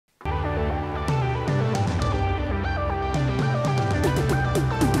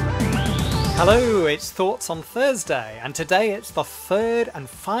Hello, it's Thoughts on Thursday, and today it's the third and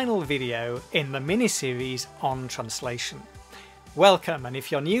final video in the mini-series on translation. Welcome, and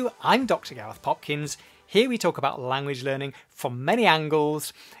if you're new, I'm Dr. Gareth Popkins. Here we talk about language learning from many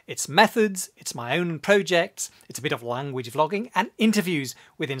angles, its methods, it's my own projects, it's a bit of language vlogging, and interviews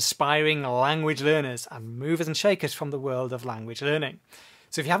with inspiring language learners and movers and shakers from the world of language learning.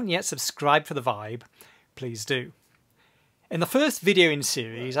 So if you haven't yet subscribed for the vibe, please do. In the first video in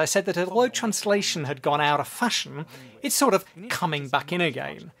series, I said that although translation had gone out of fashion, it's sort of coming back in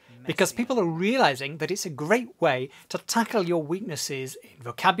again, because people are realising that it's a great way to tackle your weaknesses in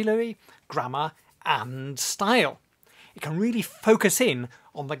vocabulary, grammar and style. It can really focus in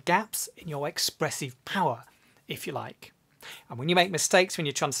on the gaps in your expressive power, if you like. And when you make mistakes when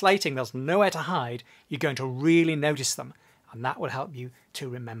you're translating, there's nowhere to hide, you're going to really notice them, and that will help you to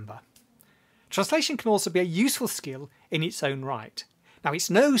remember. Translation can also be a useful skill in its own right. Now, it's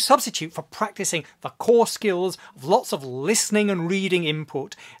no substitute for practicing the core skills of lots of listening and reading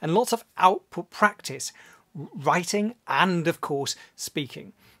input and lots of output practice, writing and, of course,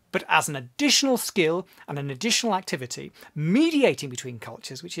 speaking. But as an additional skill and an additional activity, mediating between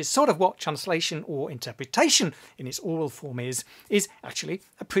cultures, which is sort of what translation or interpretation in its oral form is actually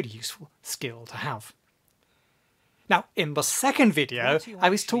a pretty useful skill to have. Now, in the second video, I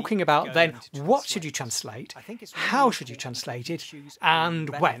was talking about then what should you translate, how should you translate it, and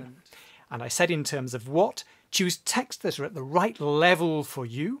when. And I said in terms of what, choose texts that are at the right level for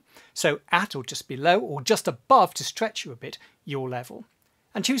you, so at or just below or just above to stretch you a bit, your level.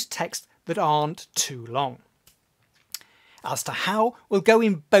 And choose texts that aren't too long. As to how, we'll go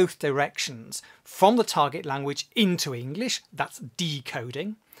in both directions, from the target language into English, that's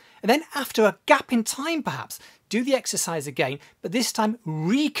decoding, and then after a gap in time perhaps, do the exercise again, but this time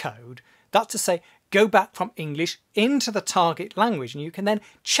recode, that's to say go back from English into the target language, and you can then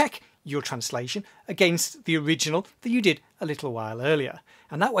check your translation against the original that you did a little while earlier.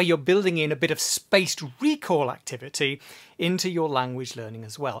 And that way you're building in a bit of spaced recall activity into your language learning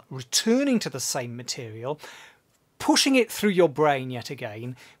as well, returning to the same material, pushing it through your brain yet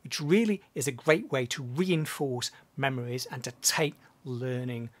again, which really is a great way to reinforce memories and to take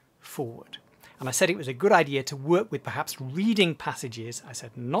learning forward. And I said it was a good idea to work with perhaps reading passages, I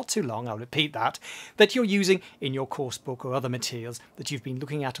said not too long, I'll repeat that you're using in your course book or other materials that you've been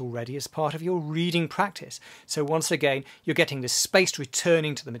looking at already as part of your reading practice. So once again, you're getting this spaced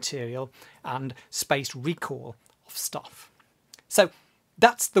returning to the material and spaced recall of stuff. So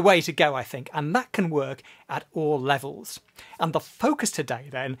that's the way to go, I think, and that can work at all levels. And the focus today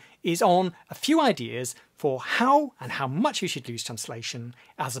then is on a few ideas for how and how much you should use translation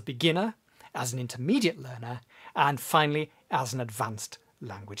as a beginner, as an intermediate learner, and finally as an advanced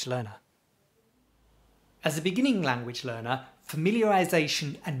language learner. As a beginning language learner,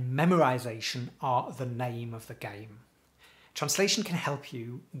 familiarization and memorization are the name of the game. Translation can help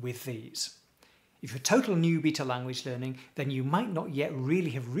you with these. If you're a total newbie to language learning, then you might not yet really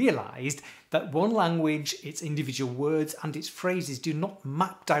have realised that one language, its individual words and its phrases do not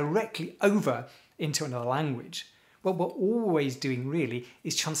map directly over into another language. What we're always doing really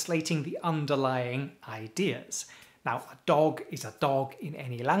is translating the underlying ideas. Now, a dog is a dog in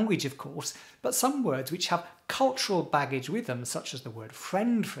any language, of course, but some words which have cultural baggage with them, such as the word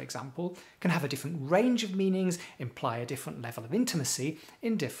friend, for example, can have a different range of meanings, imply a different level of intimacy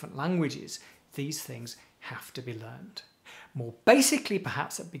in different languages. These things have to be learned. More basically,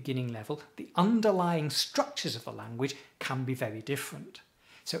 perhaps at beginning level, the underlying structures of the language can be very different.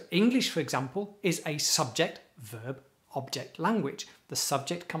 So English, for example, is a subject, verb, object language. The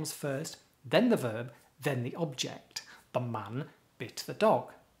subject comes first, then the verb, then the object. The man bit the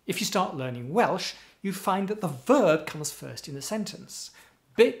dog. If you start learning Welsh, you find that the verb comes first in the sentence.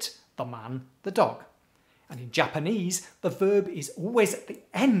 Bit the man the dog. And in Japanese, the verb is always at the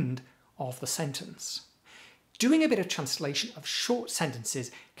end of the sentence. Doing a bit of translation of short sentences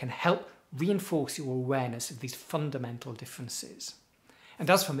can help reinforce your awareness of these fundamental differences. And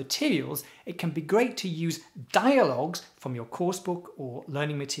as for materials, it can be great to use dialogues from your course book or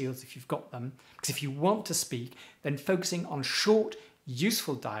learning materials if you've got them, because if you want to speak, then focusing on short,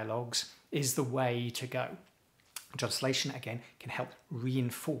 useful dialogues is the way to go. Translation, again, can help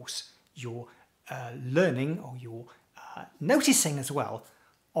reinforce your learning or your noticing as well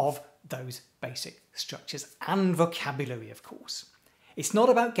of those basic structures and vocabulary, of course. It's not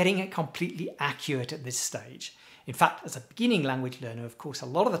about getting it completely accurate at this stage. In fact, as a beginning language learner, of course, a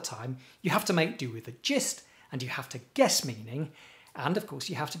lot of the time you have to make do with the gist and you have to guess meaning, and of course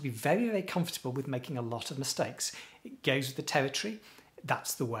you have to be very, very comfortable with making a lot of mistakes. It goes with the territory.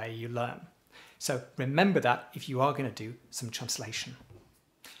 That's the way you learn. So remember that if you are going to do some translation.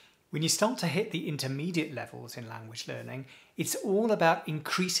 When you start to hit the intermediate levels in language learning, it's all about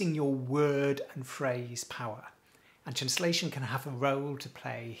increasing your word and phrase power, and translation can have a role to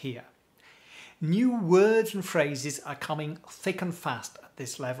play here. New words and phrases are coming thick and fast at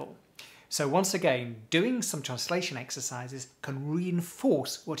this level. So once again, doing some translation exercises can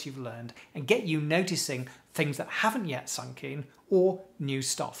reinforce what you've learned and get you noticing things that haven't yet sunk in or new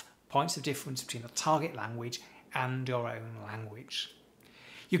stuff, points of difference between the target language and your own language.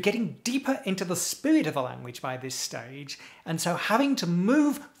 You're getting deeper into the spirit of a language by this stage, and so having to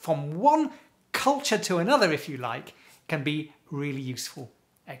move from one culture to another, if you like, can be really useful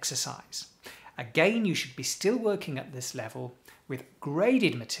exercise. Again, you should be still working at this level with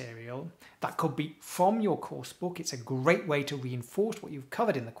graded material that could be from your course book. It's a great way to reinforce what you've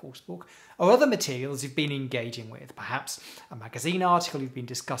covered in the course book, or other materials you've been engaging with, perhaps a magazine article you've been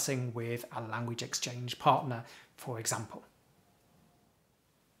discussing with a language exchange partner, for example.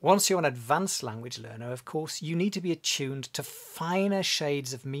 Once you're an advanced language learner, of course, you need to be attuned to finer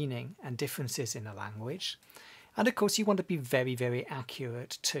shades of meaning and differences in a language. And of course, you want to be very, very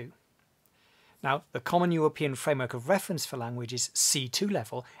accurate too. Now, the Common European Framework of Reference for Languages C2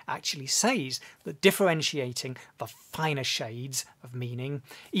 level actually says that differentiating the finer shades of meaning,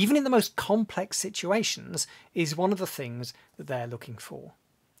 even in the most complex situations, is one of the things that they're looking for.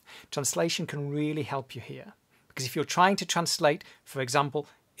 Translation can really help you here, because if you're trying to translate, for example,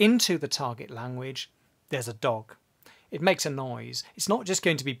 into the target language, there's a dog. It makes a noise. It's not just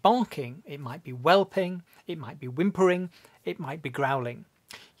going to be barking, it might be whelping, it might be whimpering, it might be growling.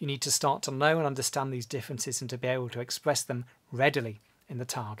 You need to start to know and understand these differences and to be able to express them readily in the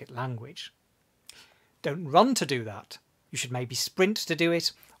target language. Don't run to do that. You should maybe sprint to do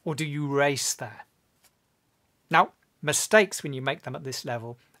it, or do you race there? Now, mistakes when you make them at this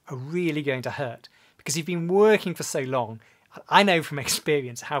level are really going to hurt, because you've been working for so long. I know from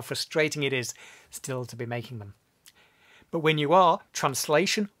experience how frustrating it is still to be making them. But when you are,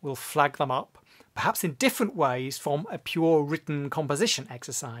 translation will flag them up, perhaps in different ways from a pure written composition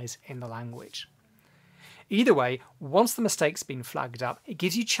exercise in the language. Either way, once the mistake's been flagged up, it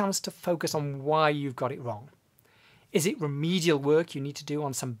gives you a chance to focus on why you've got it wrong. Is it remedial work you need to do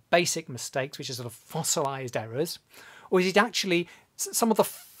on some basic mistakes, which are sort of fossilised errors? Or is it actually some of the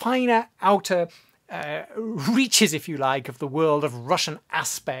finer outer reaches, if you like, of the world of Russian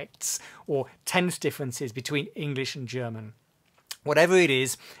aspects or tense differences between English and German? Whatever it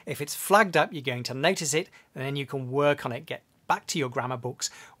is, if it's flagged up, you're going to notice it, and then you can work on it, get back to your grammar books,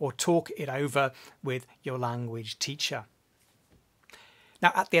 or talk it over with your language teacher.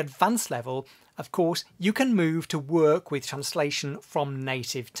 Now, at the advanced level, of course, you can move to work with translation from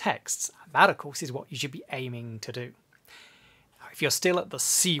native texts. That, of course, is what you should be aiming to do. Now, if you're still at the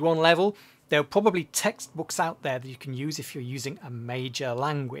C1 level, there are probably textbooks out there that you can use if you're using a major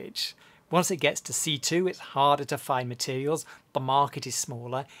language. Once it gets to C2, it's harder to find materials, the market is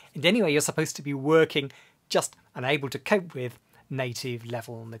smaller, and anyway, you're supposed to be working just and able to cope with native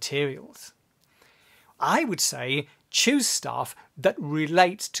level materials. I would say choose stuff that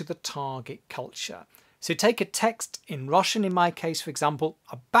relates to the target culture. So take a text in Russian, in my case, for example,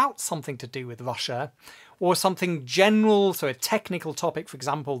 about something to do with Russia, or something general, so a technical topic, for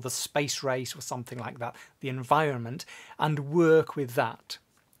example, the space race or something like that, the environment, and work with that.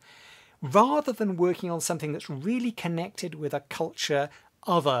 Rather than working on something that's really connected with a culture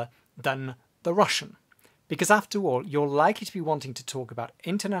other than the Russian. Because after all, you're likely to be wanting to talk about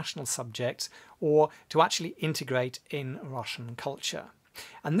international subjects or to actually integrate in Russian culture.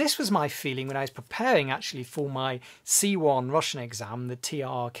 And this was my feeling when I was preparing actually for my C1 Russian exam, the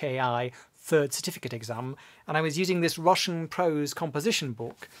TRKI third certificate exam, and I was using this Russian prose composition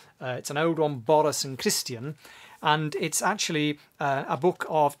book. It's an old one, Boris and Christian, and it's actually a book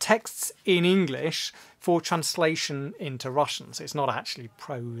of texts in English for translation into Russian. So it's not actually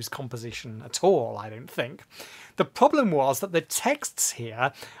prose composition at all, I don't think. The problem was that the texts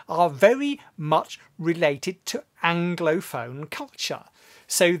here are very much related to Anglophone culture.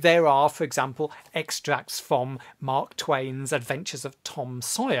 So there are, for example, extracts from Mark Twain's Adventures of Tom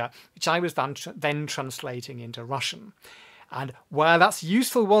Sawyer, which I was then translating into Russian. And while that's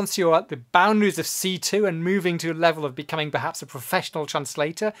useful once you're at the boundaries of C2 and moving to a level of becoming perhaps a professional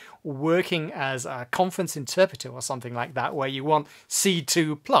translator or working as a conference interpreter or something like that, where you want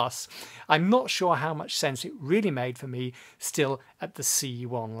C2+, I'm not sure how much sense it really made for me still at the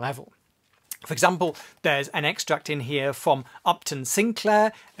C1 level. For example, there's an extract in here from Upton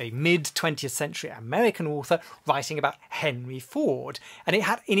Sinclair, a mid-20th century American author writing about Henry Ford. And it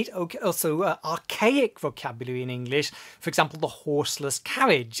had in it also archaic vocabulary in English, for example, the horseless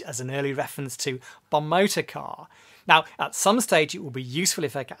carriage as an early reference to the motor car. Now, at some stage it will be useful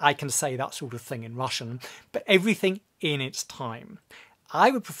if I can say that sort of thing in Russian, but everything in its time.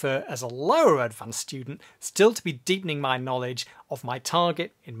 I would prefer, as a lower advanced student, still to be deepening my knowledge of my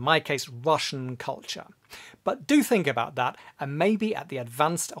target, in my case Russian culture. But do think about that, and maybe at the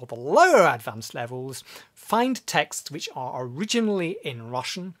advanced or the lower advanced levels, find texts which are originally in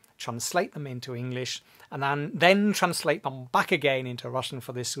Russian, translate them into English, and then translate them back again into Russian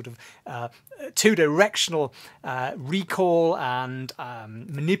for this sort of two-directional recall and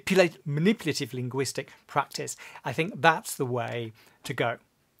manipulative linguistic practice. I think that's the way to go.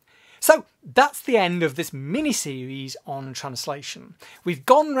 So that's the end of this mini-series on translation. We've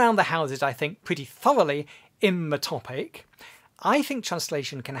gone round the houses, I think, pretty thoroughly in the topic. I think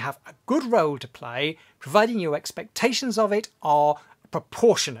translation can have a good role to play, providing your expectations of it are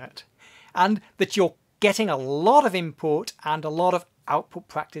proportionate, and that you're getting a lot of input and a lot of output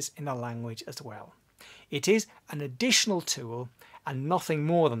practice in the language as well. It is an additional tool and nothing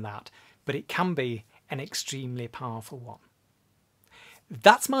more than that, but it can be an extremely powerful one.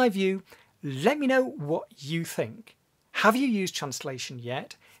 That's my view. Let me know what you think. Have you used translation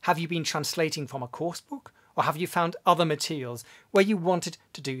yet? Have you been translating from a course book? Or have you found other materials where you wanted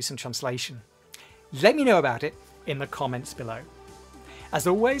to do some translation? Let me know about it in the comments below. As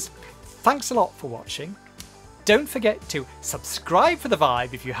always, thanks a lot for watching. Don't forget to subscribe for the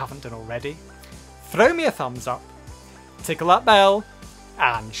vibe if you haven't done already. Throw me a thumbs up, tickle that bell,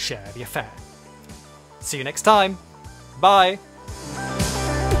 and share the affair. See you next time. Bye.